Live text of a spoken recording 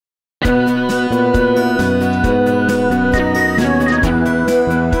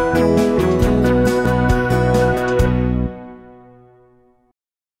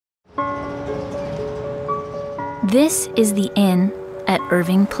This is the inn at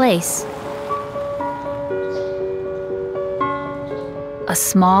Irving Place. A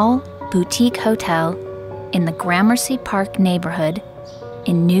small boutique hotel in the Gramercy Park neighborhood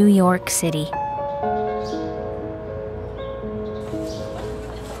in New York City.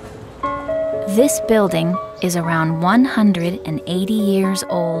 This building is around 180 years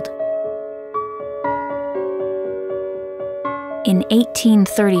old. In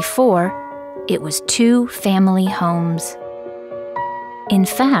 1834, it was 2 family homes. In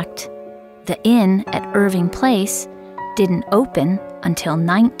fact, the inn at Irving Place didn't open until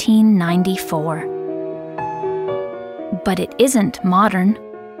 1994. But it isn't modern.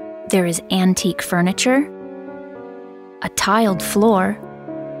 There is antique furniture, a tiled floor,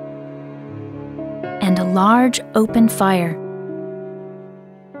 and a large open fire.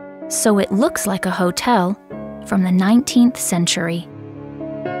 So it looks like a hotel from the 19th century.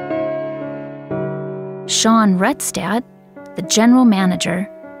 Sean Redstad, the general manager,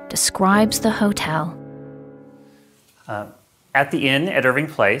 describes the hotel. At the inn at Irving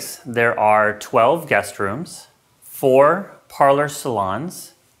Place, there are 12 guest rooms, 4 parlor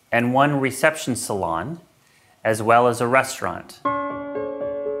salons, and 1 reception salon, as well as a restaurant.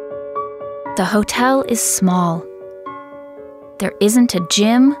 The hotel is small. There isn't a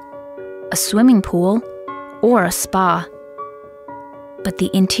gym, a swimming pool, or a spa. But the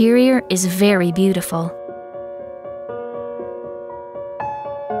interior is very beautiful.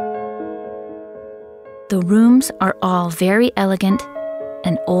 The rooms are all very elegant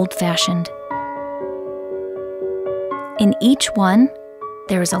and old-fashioned. In each one,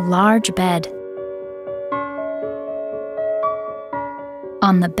 there is a large bed.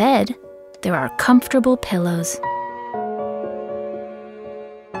 On the bed, there are comfortable pillows.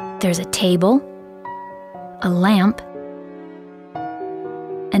 There's a table, a lamp,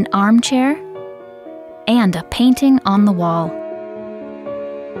 an armchair, and a painting on the wall.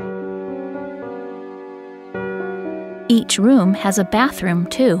 Each room has a bathroom,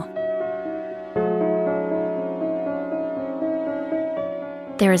 too.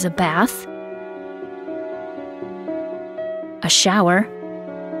 There is a bath, a shower,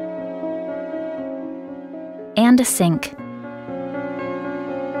 and a sink.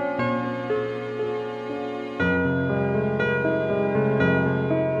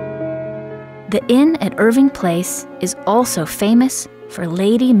 The inn at Irving Place is also famous for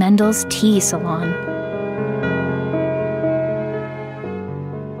Lady Mendel's Tea Salon.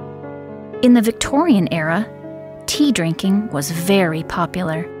 In the Victorian era, tea drinking was very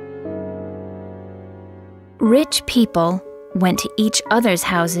popular. Rich people went to each other's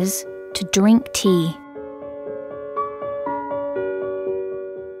houses to drink tea.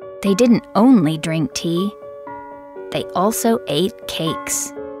 They didn't only drink tea, they also ate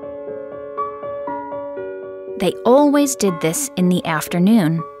cakes. They always did this in the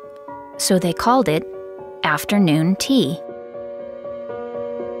afternoon, so they called it afternoon tea.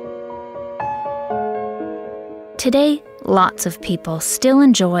 Today, lots of people still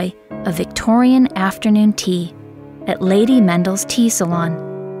enjoy a Victorian afternoon tea at Lady Mendel's Tea Salon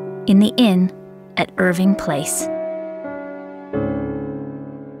in the inn at Irving Place.